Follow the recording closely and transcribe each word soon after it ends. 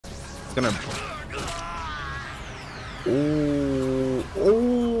It's gonna.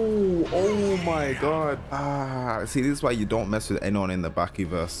 Oh my god. See, this is why you don't mess with anyone in the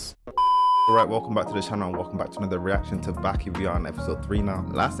Bakiverse. Alright, welcome back to the channel and welcome back to another reaction to Baki. We are on episode 3 now.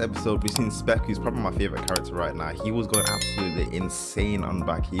 Last episode, we've seen Spec, who's probably my favorite character right now. He was going absolutely insane on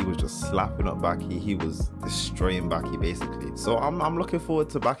Baki. He was just slapping up Baki. He was destroying Baki basically. So I'm looking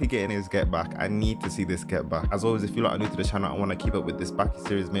forward to Baki getting his get back. I need to see this get back. As always, if you are new to the channel and want to keep up with this Baki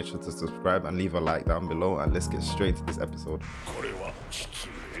series, make sure to subscribe and leave a like down below, and let's get straight to this episode.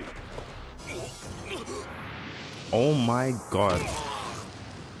 Oh my god.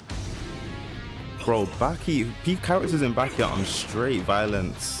 Bro, Baki, peak characters in Baki are on straight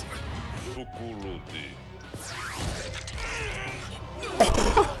violence.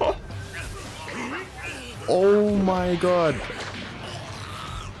 Oh my god.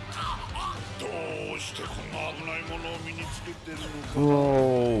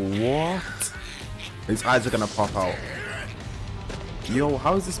 Bro, what? His eyes are gonna pop out. Yo,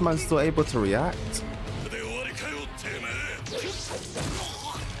 how is this man still able to react?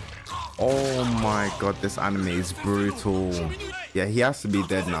 Oh my god, this anime is brutal. Yeah, he has to be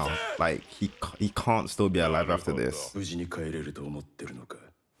dead now. Like, he can't still be alive after this.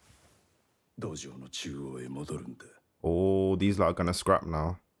 Oh, these lot are gonna scrap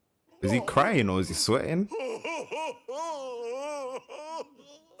now. Is he crying or is he sweating?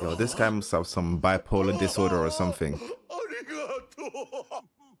 Yo, this guy must have some bipolar disorder or something.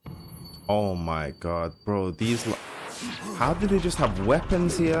 Oh my god, bro, these lot. How did they just have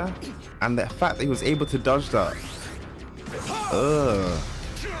weapons here? And the fact that he was able to dodge that.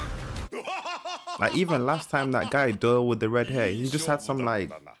 Like, even last time that guy, Doyle with the red hair, he just had some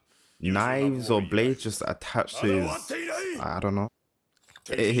like knives or blades just attached to his, I don't know.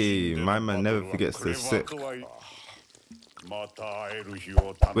 Hey, my man never forgets to sit.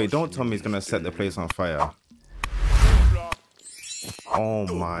 Wait, don't tell me he's gonna set the place on fire. Oh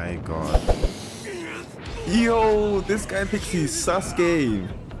my god. Yo, this guy thinks he's Sasuke.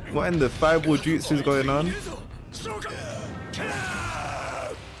 What in the fireball jutsu is going on?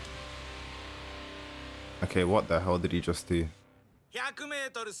 Okay, what the hell did he just do?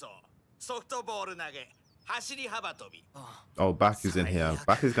 Oh, Baki's in here.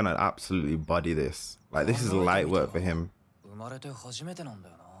 Baki's gonna absolutely body this. Like, this is light work for him.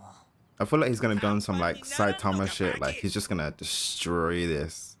 I feel like he's gonna be on some like Saitama shit. Like, he's just gonna destroy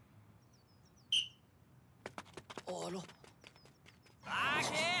this.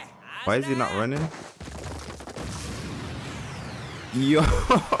 Why is he not running? Yo!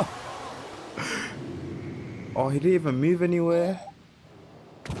 Oh, he didn't even move anywhere.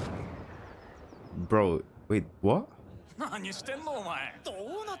 Bro, wait, what?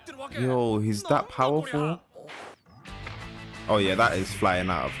 Yo, he's that powerful? Oh yeah, that is flying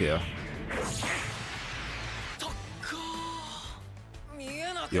out of here.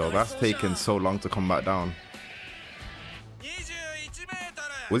 Yo, that's taking so long to come back down.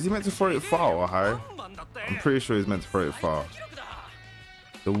 Was he meant to throw it far or high? I'm pretty sure he's meant to throw it far.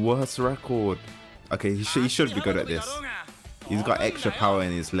 The worst record. Okay, he should be good at this. He's got extra power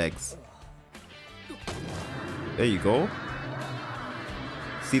in his legs. There you go.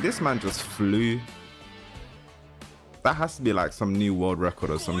 See, this man just flew. That has to be like some new world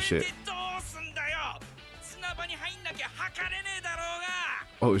record or some shit.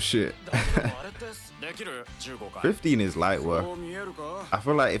 Oh shit. 15 is light work. I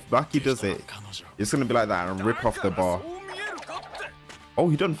feel like if Baki does it, it's gonna be like that and rip off the bar. Oh,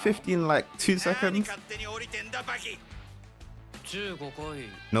 he done 15 in like 2 seconds?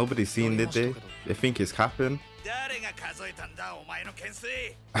 Nobody's seen, did they? They think it's capping.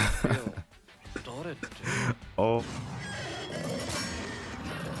 Oh.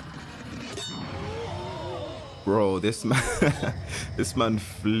 Bro, this man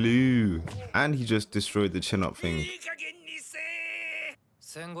flew, and he just destroyed the chin up thing.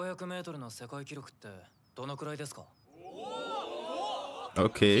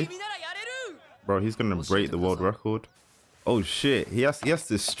 Okay. Bro, he's gonna break the world record. Oh shit, he has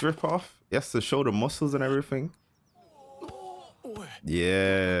to strip off. He has to show the muscles and everything.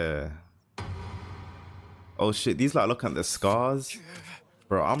 Yeah. Oh shit, these like look at the scars.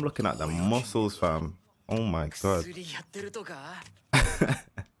 Bro, I'm looking at the muscles, fam. Oh my god.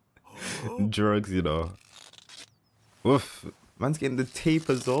 Drugs, you know. Woof. Man's getting the tape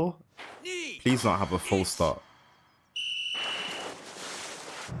as well. Please not have a full start.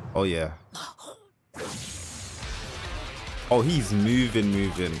 Oh yeah. Oh, he's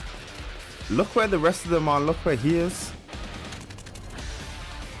moving. Look where the rest of them are. Look where he is.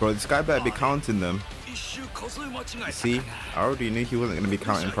 Bro, this guy better be counting them. See, I already knew he wasn't going to be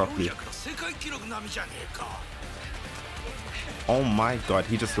counting properly. Oh my god,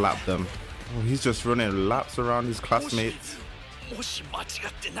 he just lapped them. Oh, he's just running laps around his classmates.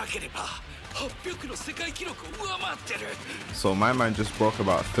 So my man just broke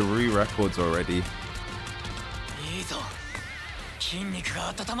about 3 records already.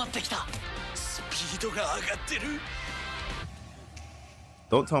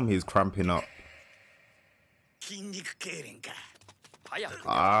 Don't tell me he's cramping up.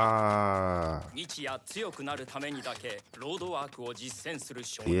 Ah.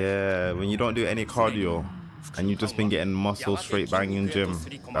 Yeah, when you don't do any cardio and you've just been getting muscle straight banging gym,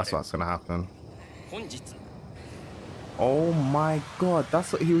 that's what's gonna happen. Oh my god,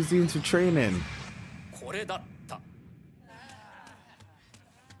 that's what he was doing to training.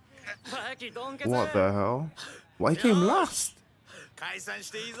 What the hell? Why he came last?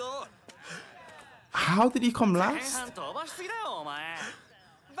 How did he come last?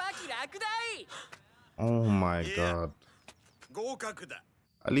 Oh my god.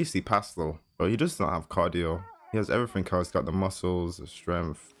 At least he passed though. But he just doesn't have cardio. He has everything else. He's got the muscles, the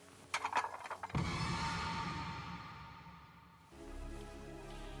strength.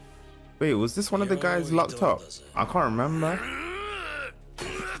 Wait, was this one of the guys locked up? I can't remember.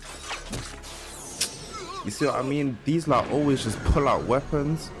 You see what I mean? These like always just pull out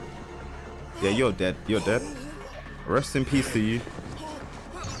weapons. Yeah, you're dead. You're dead. Rest in peace to you.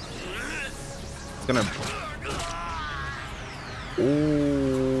 It's gonna...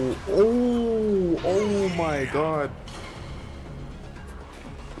 Oh my god.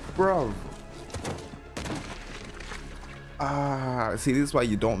 Bro. See, this is why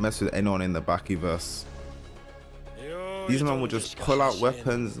you don't mess with anyone in the Baki verse. These men will just pull out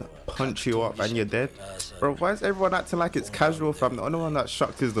weapons, punch you up, and you're dead. Bro, why is everyone acting like it's casual, fam? The only one that's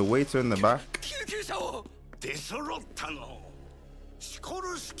shocked is the waiter in the back.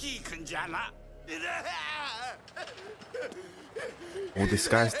 Oh, this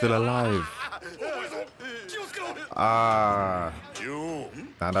guy's still alive. Nah,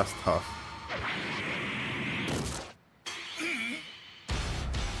 that's tough.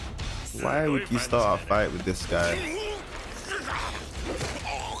 Why would you start a fight with this guy?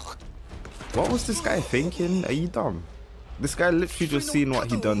 What was this guy thinking? Are you dumb? This guy literally just seen what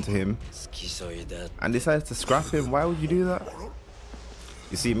he done to him and decided to scrap him. Why would you do that?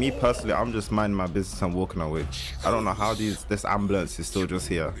 You see, me personally, I'm just minding my business and walking away. I don't know how this ambulance is still just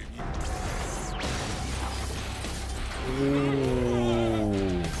here.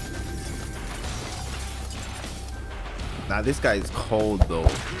 Ooh. Nah, this guy is cold though.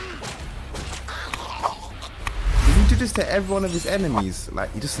 He did this to every one of his enemies.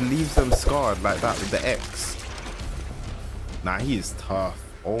 Like, he just leaves them scarred like that with the X. Nah, he is tough.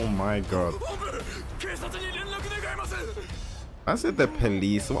 Oh my god. I said the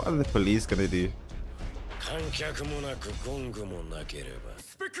police. What are the police gonna do?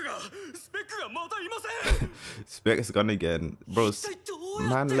 Spec's gone again. Bro,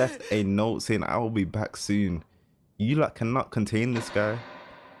 man left a note saying I will be back soon. You like cannot contain this guy.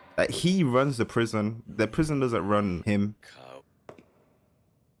 Like, he runs the prison. The prison doesn't run him.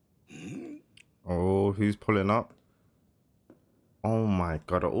 Oh, who's pulling up? Oh my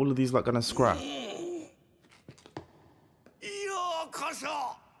god, are all of these like gonna scrap?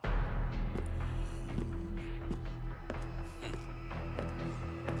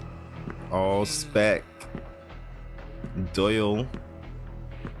 Oh, Spec, Doyle,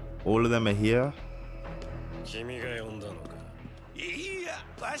 all of them are here.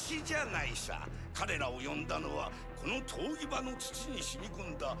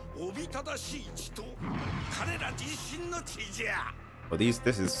 But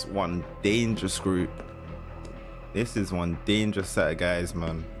this is one dangerous group. This is one dangerous set of guys,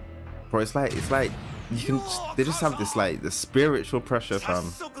 man. Bro, it's like you can they just have this like the spiritual pressure,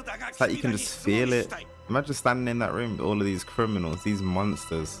 fam. It's like you can just feel it. Imagine standing in that room with all of these criminals, these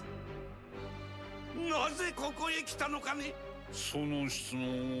monsters.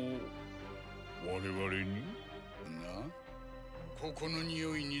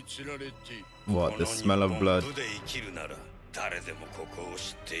 What, the smell of blood?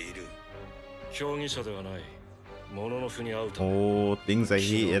 Oh, things are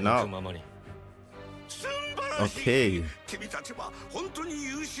heating up. Okay.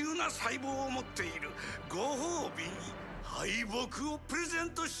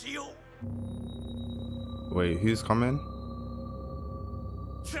 Wait, who's coming?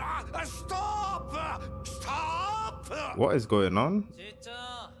 Stop! Stop! What is going on?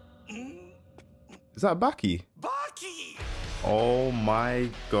 Is that Baki? Baki! Oh my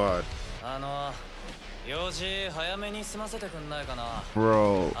god.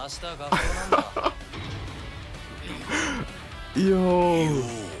 Bro. Yo.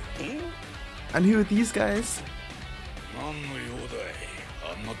 And who are these guys?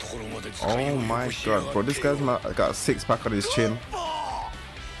 Oh my god, bro. This guy's got a six-pack on his chin.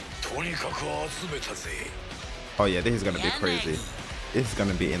 Oh yeah, this is gonna be crazy. This is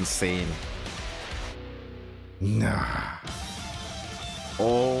gonna be insane. Nah.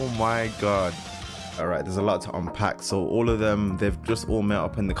 Oh my god. Alright, there's a lot to unpack. So all of them, they've just all met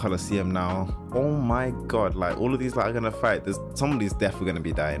up in the Colosseum now. Oh my god, like all of these like are gonna fight. There's somebody's definitely gonna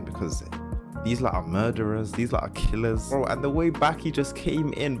be dying because these like are murderers, these like are killers. Bro, and the way Baki just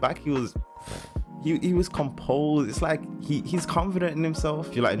came in, Baki was he was composed. It's like he's confident in himself.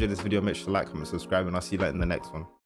 If you like enjoyed this video, make sure to like, comment, subscribe, and I'll see you later in the next one.